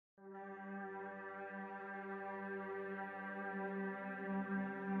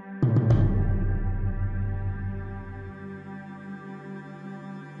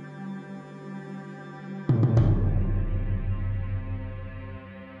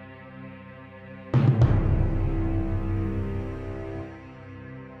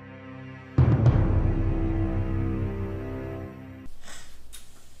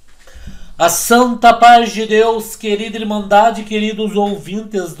A santa paz de Deus, querida Irmandade, queridos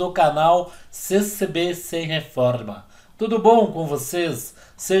ouvintes do canal CCB Sem Reforma. Tudo bom com vocês?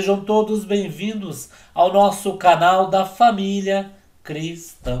 Sejam todos bem-vindos ao nosso canal da família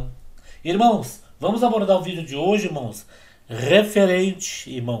cristã. Irmãos, vamos abordar o vídeo de hoje, irmãos, referente,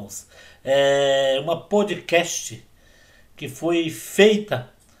 irmãos, uma podcast que foi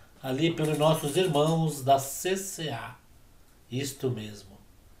feita ali pelos nossos irmãos da CCA. Isto mesmo.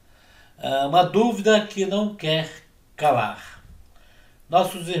 Uma dúvida que não quer calar.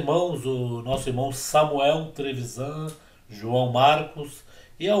 Nossos irmãos, o nosso irmão Samuel Trevisan, João Marcos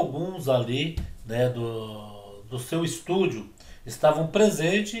e alguns ali, né, do seu estúdio estavam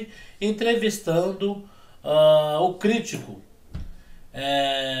presentes entrevistando o crítico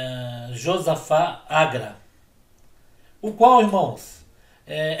Josafá Agra, o qual, irmãos,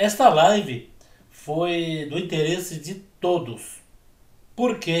 esta live foi do interesse de todos.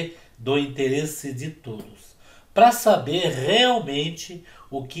 Por quê? Do interesse de todos, para saber realmente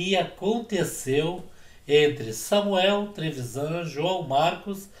o que aconteceu entre Samuel Trevisan, João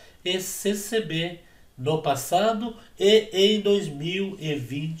Marcos e CCB no passado e em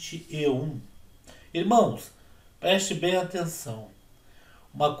 2021. Irmãos, preste bem atenção.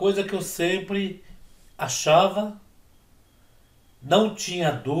 Uma coisa que eu sempre achava, não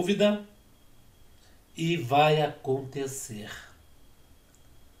tinha dúvida e vai acontecer.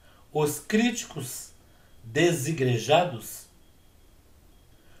 Os críticos desigrejados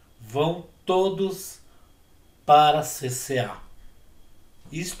vão todos para a CCA.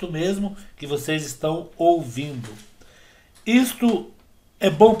 Isto mesmo que vocês estão ouvindo. Isto é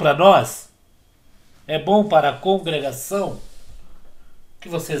bom para nós? É bom para a congregação? O que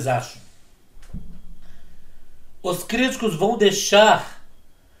vocês acham? Os críticos vão deixar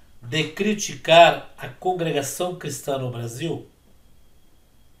de criticar a congregação cristã no Brasil?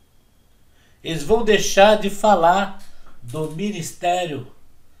 Eles vão deixar de falar do ministério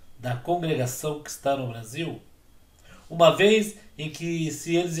da congregação que está no Brasil? Uma vez em que,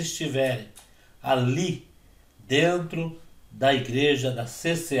 se eles estiverem ali, dentro da igreja da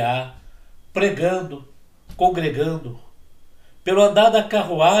CCA, pregando, congregando, pelo andar da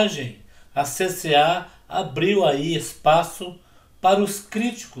carruagem, a CCA abriu aí espaço para os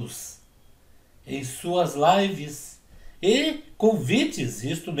críticos em suas lives e convites,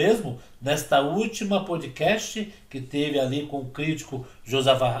 isto mesmo, nesta última podcast que teve ali com o crítico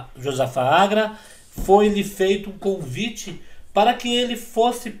Josafá Agra, foi-lhe feito um convite para que ele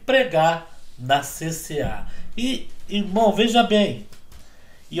fosse pregar na CCA. E, irmão, veja bem,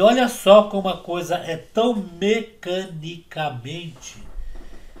 e olha só como a coisa é tão mecanicamente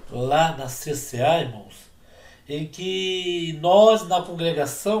lá na CCA, irmãos, em que nós, na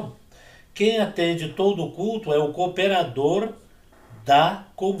congregação, quem atende todo o culto é o cooperador da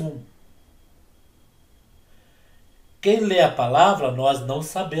comum. Quem lê a palavra, nós não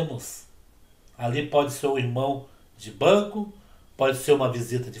sabemos. Ali pode ser o irmão de banco, pode ser uma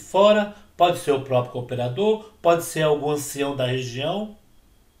visita de fora, pode ser o próprio cooperador, pode ser algum ancião da região.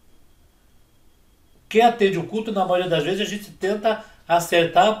 Quem atende o culto, na maioria das vezes, a gente tenta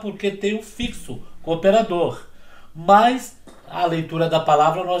acertar porque tem um fixo, cooperador. Mas a leitura da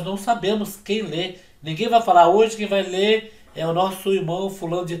palavra nós não sabemos quem lê. Ninguém vai falar hoje, quem vai ler é o nosso irmão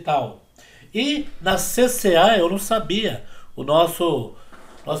fulano de tal. E na CCA eu não sabia. O nosso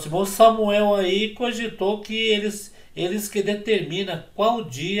irmão Samuel aí cogitou que eles que determinam qual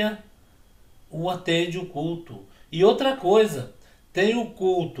dia um atende o culto. E outra coisa, tem o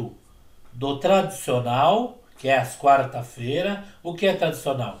culto do tradicional, que é às quarta-feiras. O que é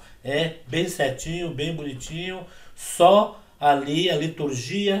tradicional? É bem certinho, bem bonitinho, só ali a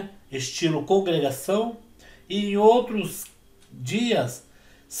liturgia, estilo congregação, e em outros dias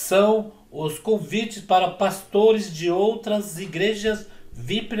são os convites para pastores de outras igrejas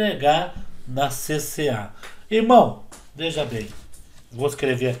vir pregar na CCA. Irmão, veja bem, vou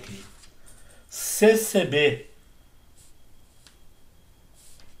escrever aqui. CCB,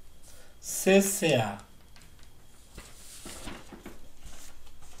 CCA.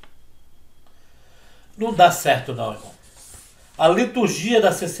 Não dá certo não, irmão. A liturgia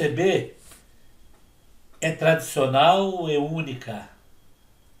da CCB é tradicional e única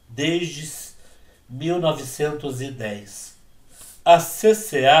desde 1910. A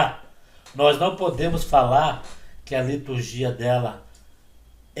CCA, nós não podemos falar que a liturgia dela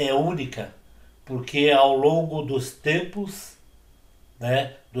é única, porque ao longo dos tempos,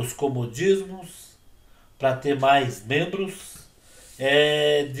 né, dos comodismos, para ter mais membros,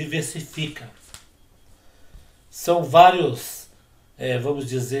 diversifica. São vários, vamos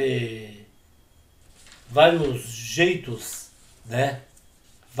dizer, vários jeitos, né,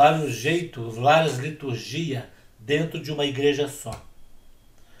 vários jeitos, várias liturgias dentro de uma igreja só.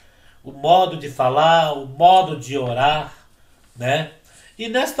 O modo de falar, o modo de orar, né? E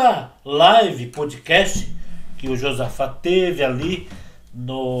nesta live, podcast, que o Josafá teve ali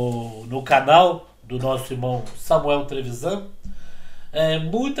no canal do nosso irmão Samuel Trevisan,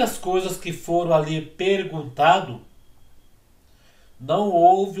 muitas coisas que foram ali perguntado, não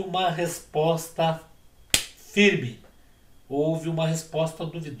houve uma resposta firme, houve uma resposta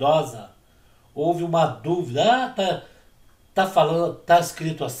duvidosa, houve uma dúvida. Tá falando, tá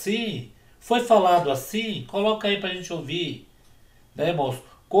escrito assim, foi falado assim, coloca aí pra gente ouvir, né, irmãos?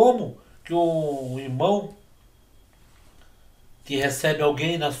 Como que um irmão que recebe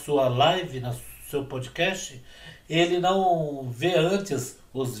alguém na sua live, no seu podcast, ele não vê antes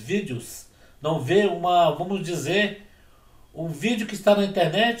os vídeos, não vê vamos dizer, um vídeo que está na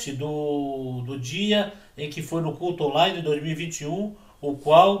internet do dia em que foi no culto online de 2021, o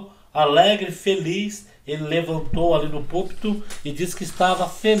qual, alegre, feliz, ele levantou ali no púlpito e disse que estava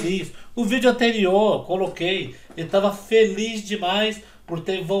feliz. O vídeo anterior, coloquei, ele estava feliz demais por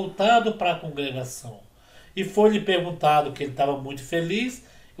ter voltado para a congregação. E foi-lhe perguntado que ele estava muito feliz.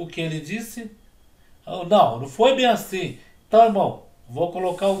 O que ele disse? Não foi bem assim. Então, irmão, vou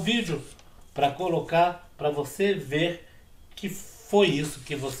colocar o vídeo para colocar para você ver que foi isso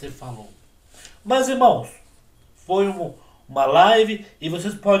que você falou. Mas, irmãos, foi uma live e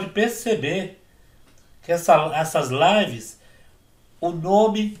vocês podem perceber que essas lives, o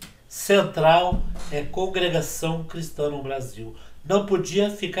nome central é Congregação Cristã no Brasil. Não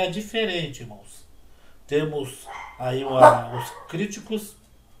podia ficar diferente, irmãos. Temos aí os críticos,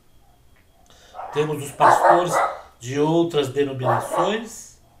 temos os pastores de outras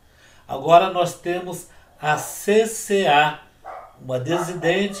denominações. Agora nós temos a CCA, uma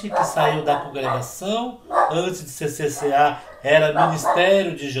dissidente que saiu da congregação. Antes de ser CCA era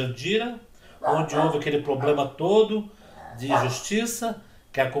Ministério de Jandira, onde houve aquele problema todo de justiça,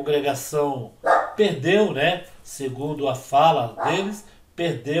 que a congregação perdeu, né? Segundo a fala deles,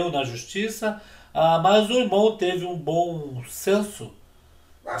 perdeu na justiça, mas o irmão teve um bom senso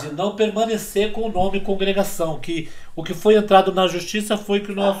de não permanecer com o nome congregação, que o que foi entrado na justiça foi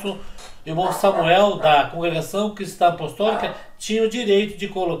que o nosso irmão Samuel, da congregação cristã apostólica, tinha o direito de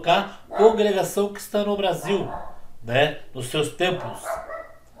colocar congregação cristã no Brasil, né? Nos seus templos,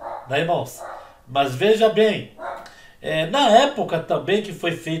 né, irmãos? Mas veja bem, na época também que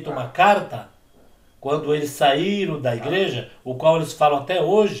foi feita uma carta, quando eles saíram da igreja, o qual eles falam até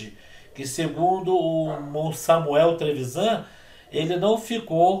hoje, que segundo o irmão Samuel Trevisan, ele não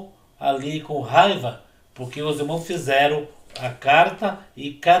ficou ali com raiva, porque os irmãos fizeram a carta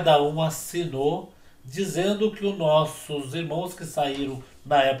e cada um assinou, dizendo que os nossos irmãos que saíram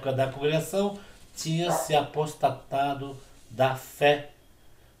na época da congregação tinham se apostatado da fé.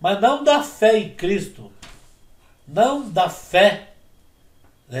 Mas não da fé em Cristo, não da fé,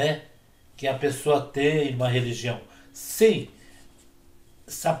 né, que a pessoa tem em uma religião. Sim,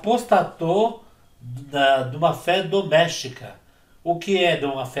 se apostatou de uma fé doméstica. O que é de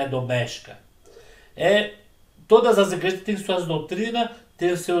uma fé doméstica? Todas as igrejas têm suas doutrinas,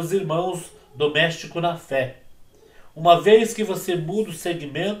 têm seus irmãos domésticos na fé. Uma vez que você muda o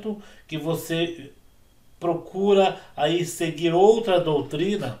segmento, que você procura aí seguir outra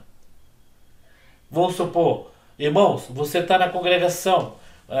doutrina, vamos supor, irmãos, você está na congregação,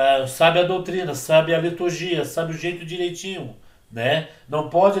 sabe a doutrina, sabe a liturgia, sabe o jeito direitinho, né? Não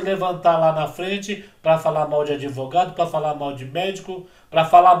pode levantar lá na frente para falar mal de advogado, para falar mal de médico, para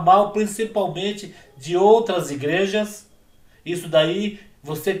falar mal principalmente de outras igrejas. Isso daí,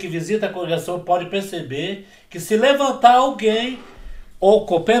 você que visita a congregação pode perceber que se levantar alguém, o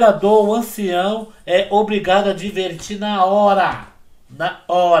cooperador, o ancião, é obrigado a advertir na hora,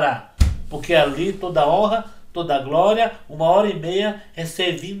 porque ali toda honra, toda glória, 1h30 é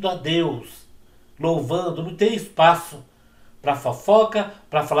servindo a Deus, louvando, não tem espaço para fofoca,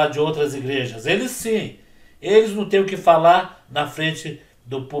 para falar de outras igrejas. Eles sim, eles não têm o que falar na frente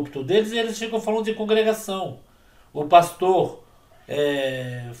do púlpito deles, e eles ficam falando de congregação. O pastor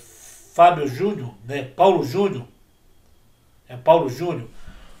Fábio Júnior, né, Paulo Júnior,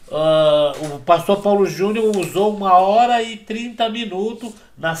 o pastor Paulo Júnior usou 1h30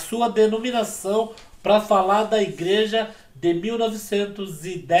 na sua denominação para falar da igreja de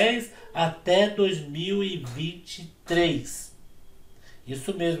 1910 até 2023.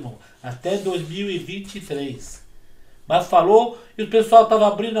 Isso mesmo, até 2023. Mas falou e o pessoal estava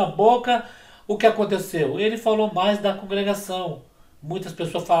abrindo a boca. O que aconteceu? Ele falou mais da congregação. Muitas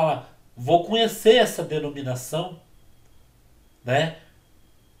pessoas falam, vou conhecer essa denominação, né?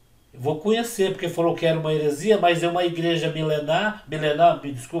 Vou conhecer, porque falou que era uma heresia, mas é uma igreja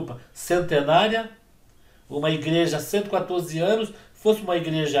centenária, uma igreja há 114 anos, fosse uma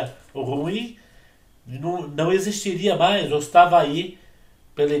igreja ruim, não existiria mais, ou estava aí,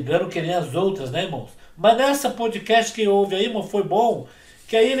 pelo engano, que nem as outras, né, irmãos? Mas nessa podcast que houve aí, irmão, foi bom,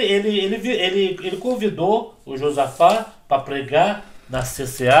 que aí ele convidou o Josafá para pregar na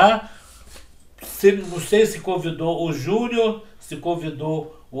CCA, não sei se convidou o Júnior, se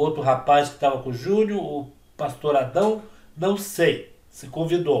convidou o outro rapaz que estava com o Júnior, o pastor Adão, não sei se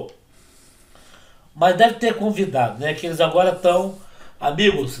convidou. Mas deve ter convidado, né? Que eles agora estão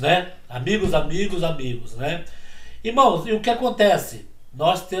amigos, né? Amigos, né? Irmãos, e o que acontece?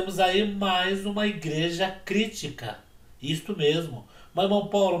 Nós temos aí mais uma igreja crítica. Isto mesmo. Mas, irmão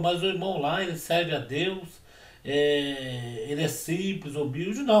Paulo, mas o irmão lá, ele serve a Deus, ele é simples,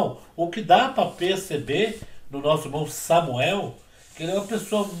 humilde. Não. O que dá para perceber no nosso irmão Samuel, que ele é uma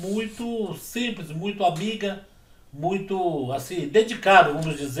pessoa muito simples, muito amiga, muito, assim, dedicado,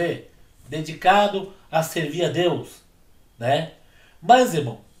 vamos dizer. Dedicado a servir a Deus, né? Mas,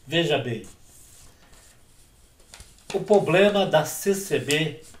 irmão, veja bem. O problema da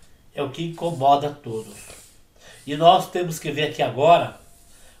CCB é o que incomoda a todos. E nós temos que ver aqui agora,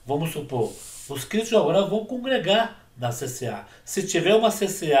 vamos supor, os cristãos agora vão congregar na CCA. Se tiver uma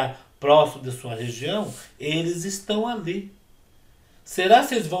CCA próximo de sua região, eles estão ali. Será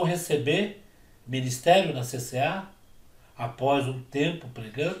que eles vão receber ministério na CCA após um tempo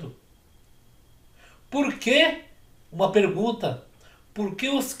pregando? Por que, uma pergunta, por que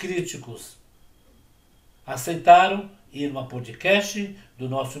os críticos aceitaram ir numa podcast do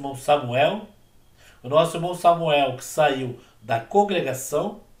nosso irmão Samuel, o nosso irmão Samuel que saiu da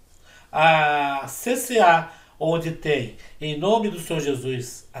congregação, a CCA, onde tem em nome do Senhor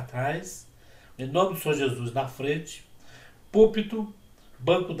Jesus atrás, em nome do Senhor Jesus na frente, púlpito,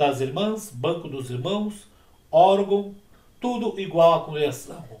 banco das irmãs, banco dos irmãos, órgão, tudo igual à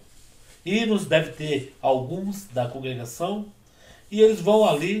congregação. Hinos deve ter alguns da congregação, e eles vão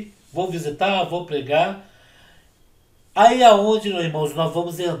ali, vão visitar, vão pregar. Aí aonde, meus irmãos, nós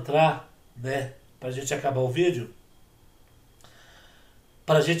vamos entrar, né, para a gente acabar o vídeo,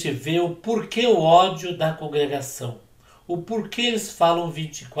 para a gente ver o porquê o ódio da congregação, o porquê eles falam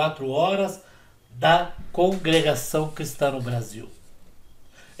 24 horas da congregação cristã no Brasil.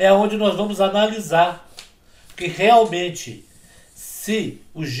 É onde nós vamos analisar que realmente, se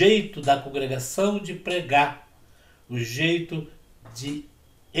o jeito da congregação de pregar, o jeito de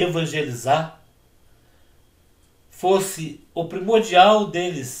evangelizar, fosse o primordial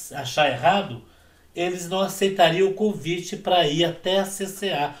deles achar errado, eles não aceitariam o convite para ir até a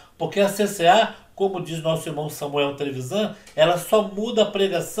CCA. Porque a CCA, como diz nosso irmão Samuel Trevisan, ela só muda a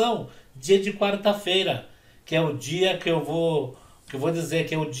pregação dia de quarta-feira, que é o dia que eu vou dizer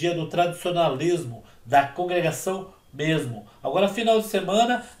que é o dia do tradicionalismo, da congregação mesmo. Agora, final de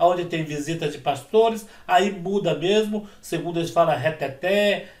semana, onde tem visita de pastores, aí muda mesmo, segundo eles falam,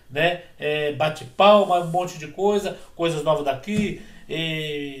 reteté, né? Bate palma, um monte de coisas novas daqui,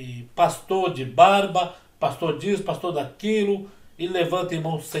 pastor de barba, pastor disso, pastor daquilo, e levanta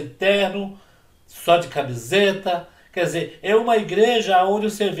irmão sem terno, só de camiseta. Quer dizer, é uma igreja onde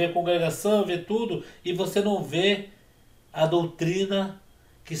você vê congregação, vê tudo, e você não vê a doutrina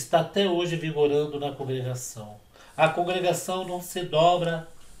que está até hoje vigorando na congregação. A congregação não se dobra,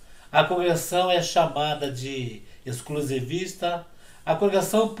 a congregação é chamada de exclusivista, a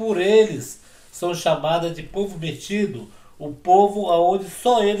congregação por eles são chamada de povo metido, o povo aonde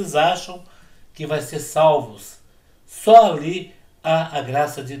só eles acham que vai ser salvos. Só ali há a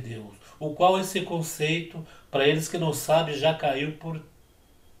graça de Deus, o qual esse conceito, para eles que não sabem, já caiu por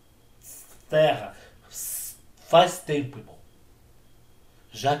terra. Faz tempo, irmão.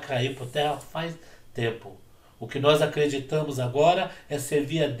 Já caiu por terra faz tempo. O que nós acreditamos agora é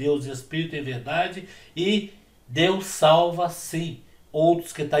servir a Deus em espírito e em verdade, e Deus salva sim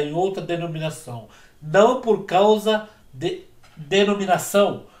outros que estão em outra denominação. Não por causa de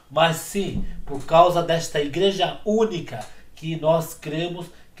denominação, mas sim por causa desta igreja única que nós cremos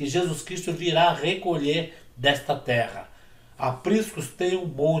que Jesus Cristo virá recolher desta terra. Apriscos tem um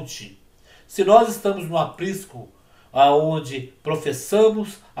monte. Se nós estamos no aprisco, aonde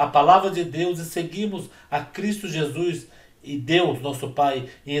professamos a palavra de Deus e seguimos a Cristo Jesus e Deus, nosso Pai,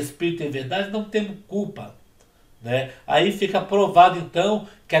 em espírito e em verdade, não temos culpa, né? Aí fica provado então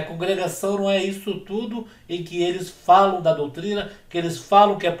que a congregação não é isso tudo em que eles falam da doutrina, que eles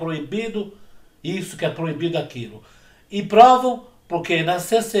falam que é proibido isso, que é proibido aquilo. E provam porque na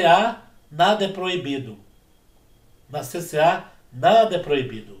CCA nada é proibido. Na CCA nada é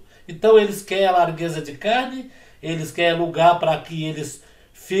proibido. Então eles querem a largueza de carne, eles querem lugar para que eles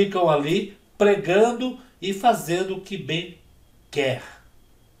ficam ali pregando e fazendo o que bem quer,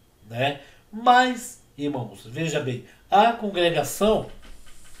 né? Mas, irmãos, veja bem, a congregação,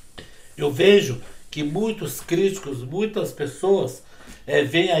 eu vejo que muitos críticos, muitas pessoas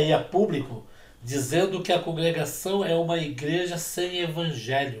vêm aí a público dizendo que a congregação é uma igreja sem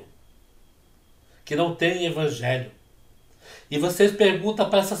evangelho, que não tem evangelho. E vocês perguntam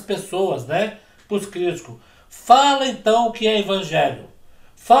para essas pessoas, né? Para os críticos, fala então o que é evangelho.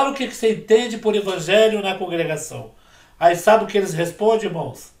 Fala o que você entende por evangelho na congregação. Aí sabe o que eles respondem,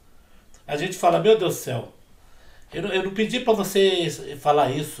 irmãos? A gente fala, meu Deus do céu, eu não pedi para vocês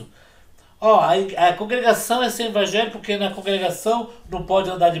falar isso. Ó, a congregação é sem evangelho porque na congregação não pode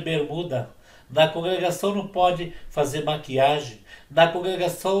andar de bermuda. Na congregação não pode fazer maquiagem. Na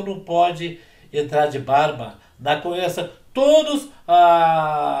congregação não pode entrar de barba. Na congregação, todos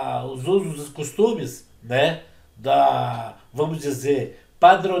os usos e costumes, né, vamos dizer,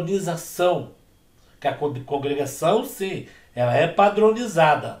 padronização. Que a congregação, sim, ela é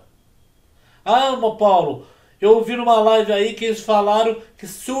padronizada. Ah, irmão Paulo, eu ouvi numa live aí que eles falaram que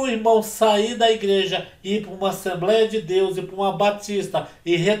se o irmão sair da igreja e ir para uma Assembleia de Deus, ir para uma Batista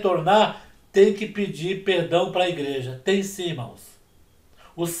e retornar, tem que pedir perdão para a igreja. Tem sim, irmãos.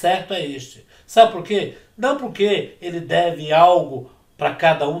 O certo é este. Sabe por quê? Não porque ele deve algo para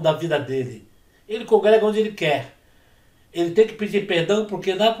cada um da vida dele. Ele congrega onde ele quer. Ele tem que pedir perdão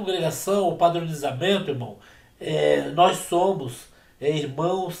porque na congregação, o padronizamento, irmão, nós somos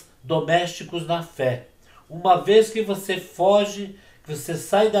irmãos domésticos na fé. Uma vez que você foge, que você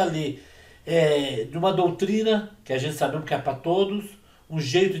sai dali de uma doutrina, que a gente sabe que é para todos, um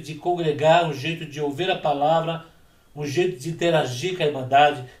jeito de congregar, um jeito de ouvir a palavra, um jeito de interagir com a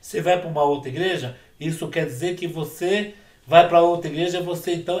irmandade, você vai para uma outra igreja, isso quer dizer que você vai para outra igreja,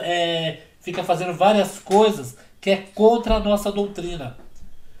 você então fica fazendo várias coisas que é contra a nossa doutrina.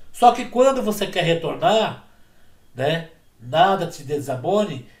 Só que quando você quer retornar, né, nada te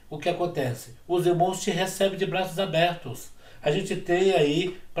desabone, o que acontece? Os irmãos te recebem de braços abertos. A gente tem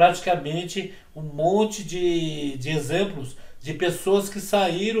aí praticamente um monte de exemplos de pessoas que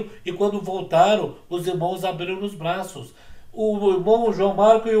saíram e quando voltaram, os irmãos abriram os braços. O irmão João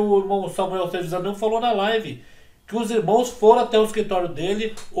Marco e o irmão Samuel Trevisan falou na live que os irmãos foram até o escritório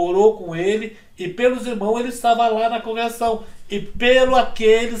dele, orou com ele, e pelos irmãos ele estava lá na congregação. E pelo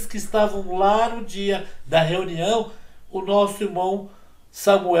aqueles que estavam lá no dia da reunião, o nosso irmão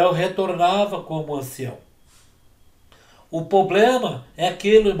Samuel retornava como ancião. O problema é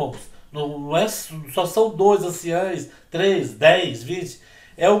aquilo, irmãos. Não é só são 2 anciães, 3, 10, 20.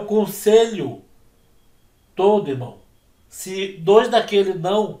 É o conselho todo, irmão. Se 2 daquele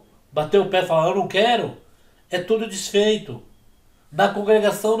não bater o pé e falar, eu não quero, é tudo desfeito. Na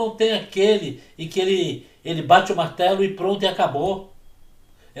congregação não tem aquele em que ele bate o martelo e pronto e acabou.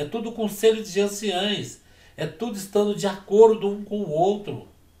 É tudo conselho de anciães. É tudo estando de acordo um com o outro.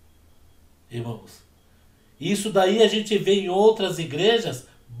 Irmãos. Isso daí a gente vê em outras igrejas,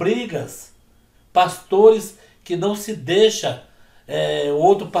 brigas. Pastores que não se deixa o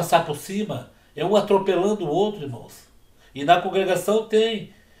outro passar por cima. É um atropelando o outro, irmãos. E na congregação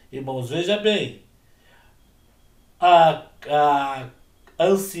tem. Irmãos, veja bem. A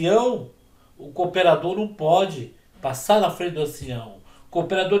ancião, o cooperador não pode passar na frente do ancião. O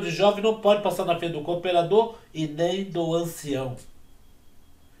cooperador de jovem não pode passar na frente do cooperador e nem do ancião.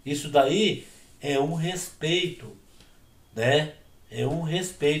 Isso daí é um respeito, né? É um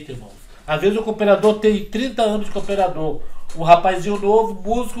respeito, irmãos. Às vezes o cooperador tem 30 anos de cooperador. Um rapazinho novo,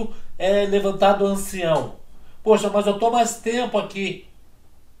 músico, é levantado ancião. Poxa, mas eu estou mais tempo aqui.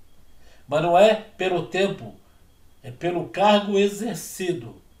 Mas não é pelo tempo. É pelo cargo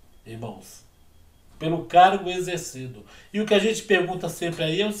exercido, irmãos. Pelo cargo exercido. E o que a gente pergunta sempre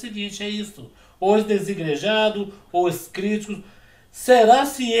aí é o seguinte, é isso. Os desigrejados, os críticos, será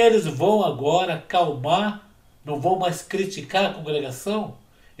se eles vão agora acalmar, não vão mais criticar a congregação?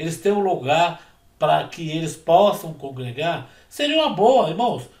 Eles têm um lugar para que eles possam congregar? Seria uma boa,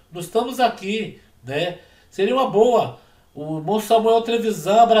 irmãos. Nós estamos aqui, né? Seria uma boa o irmão Samuel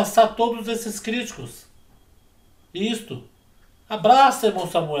Trevisan abraçar todos esses críticos. Isto. Abraça, irmão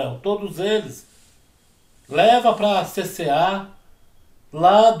Samuel, todos eles. Leva para a CCA.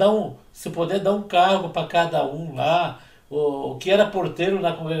 Lá, se puder, dá um cargo para cada um lá. O que era porteiro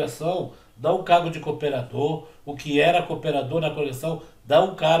na congregação, dá um cargo de cooperador. O que era cooperador na congregação, dá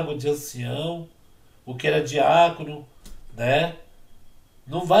um cargo de ancião. O que era diácono, né?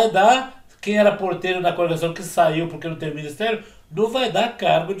 Não vai dar quem era porteiro na congregação que saiu porque não tem ministério, não vai dar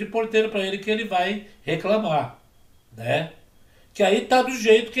cargo de porteiro para ele que ele vai reclamar, né? Que aí tá do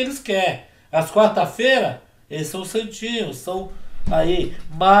jeito que eles querem. Às quarta-feiras, eles são santinhos, são aí,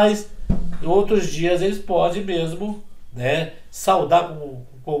 mas outros dias eles podem mesmo, né, saudar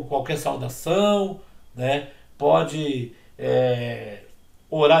com qualquer saudação, né, pode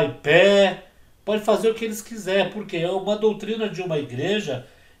orar em pé, pode fazer o que eles quiserem, porque é uma doutrina de uma igreja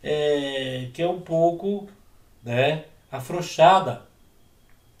que é um pouco, né, afrouxada.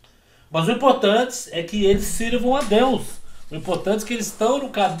 Mas o importante é que eles sirvam a Deus. O importante é que eles estão no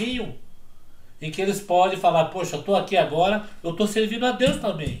caminho em que eles podem falar, poxa, eu estou aqui agora, eu estou servindo a Deus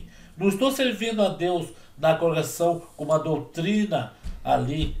também. Não estou servindo a Deus na congregação com uma doutrina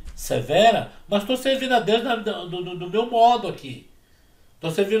ali severa, mas estou servindo a Deus do meu modo aqui.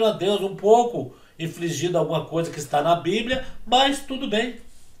 Estou servindo a Deus um pouco, infligindo alguma coisa que está na Bíblia, mas tudo bem,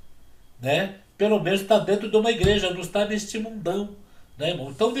 né? Pelo menos está dentro de uma igreja, não está neste mundão, né, irmão?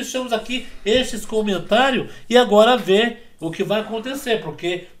 Então deixamos aqui estes comentários e agora ver o que vai acontecer,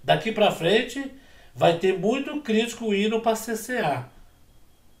 porque daqui para frente vai ter muito crítico indo para CCA.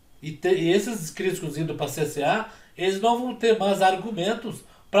 E esses críticos indo para CCA, eles não vão ter mais argumentos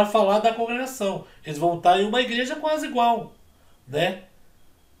para falar da congregação. Eles vão estar em uma igreja quase igual, né?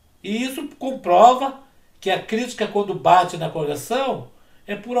 E isso comprova que a crítica, quando bate na congregação,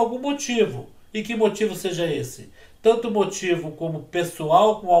 é por algum motivo. E que motivo seja esse? Tanto motivo como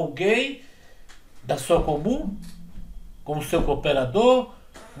pessoal, com alguém da sua comum, com o seu cooperador,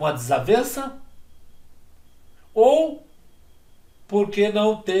 uma desavença, ou porque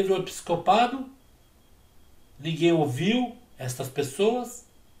não teve o episcopado, ninguém ouviu estas pessoas,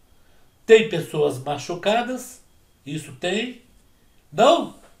 tem pessoas machucadas, isso tem,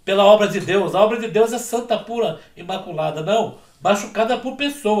 não pela obra de Deus, a obra de Deus é santa, pura, imaculada, não, machucada por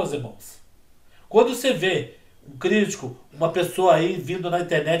pessoas, irmãos. Quando você vê um crítico, uma pessoa aí vindo na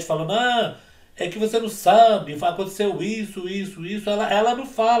internet falando, é que você não sabe, aconteceu isso, ela não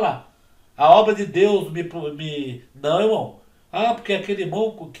fala. A obra de Deus Não, irmão. Porque aquele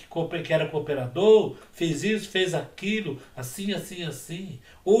irmão que era cooperador, fez isso, fez aquilo, assim.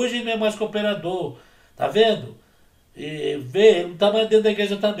 Hoje não é mais cooperador. Tá vendo? Ele não está mais dentro da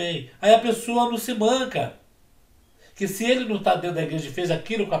igreja também. Aí a pessoa não se manca. Que se ele não está dentro da igreja e fez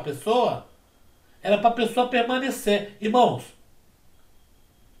aquilo com a pessoa, era para a pessoa permanecer. Irmãos,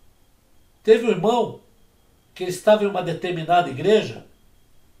 teve um irmão que ele estava em uma determinada igreja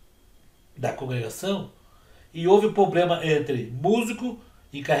da congregação e houve um problema entre músico,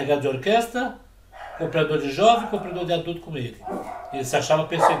 encarregado de orquestra, cooperador de jovem e cooperador de adulto com ele. Ele se achava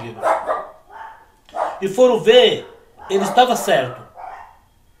perseguido. E foram ver, ele estava certo.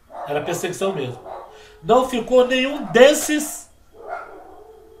 Era perseguição mesmo. Não ficou nenhum desses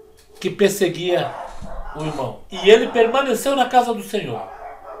que perseguia o irmão. E ele permaneceu na casa do Senhor.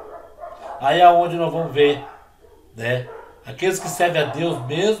 Aí é onde nós vamos ver, né? Aqueles que servem a Deus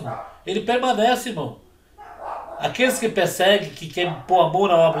mesmo, ele permanece, irmão. Aqueles que perseguem, que querem pôr a mão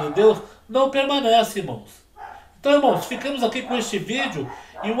na obra de Deus, não permanece, irmãos. Então, irmãos, ficamos aqui com este vídeo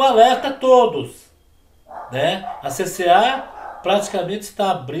e um alerta a todos, né? A CCA praticamente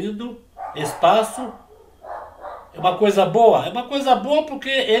está abrindo espaço. É uma coisa boa? É uma coisa boa porque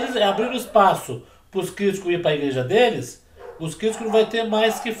eles abriram espaço para os críticos ir para a igreja deles. Os críticos não vão ter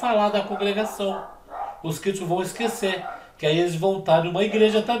mais que falar da congregação. Os críticos vão esquecer que aí eles vão estar numa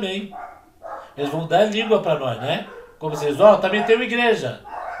igreja também. Eles vão dar língua para nós, né? Como vocês, também tem uma igreja.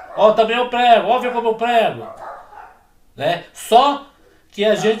 Também eu prego, vê como eu prego. Né? Só que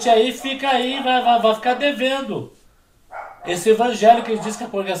a gente aí fica aí, vai ficar devendo. Esse evangelho que eles dizem que a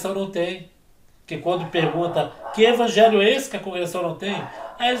congregação não tem. Que quando pergunta, que evangelho é esse que a congregação não tem?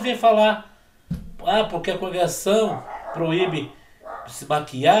 Aí eles vêm falar, porque a congregação proíbe se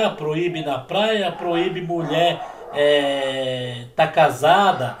maquiar, proíbe ir na praia, proíbe mulher tá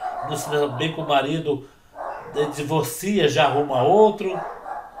casada, não se dá bem com o marido, divorcia, já arruma outro.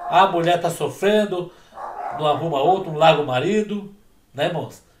 A mulher tá sofrendo, não arruma outro, não larga o marido, né,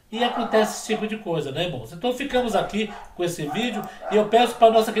 irmãos? E acontece esse tipo de coisa, né, irmãos? Então ficamos aqui com esse vídeo e eu peço para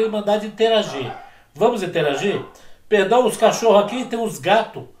a nossa querida Irmandade interagir. Vamos interagir? Perdão, os cachorros aqui tem uns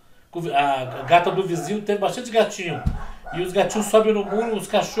gatos. A gata do vizinho tem bastante gatinho. E os gatinhos sobem no muro, os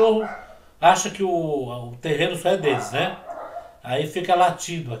cachorros acham que o terreno só é deles, né? Aí fica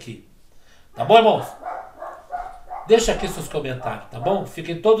latindo aqui. Tá bom, irmãos? Deixa aqui seus comentários, tá bom?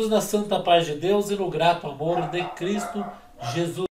 Fiquem todos na santa paz de Deus e no grato amor de Cristo Jesus.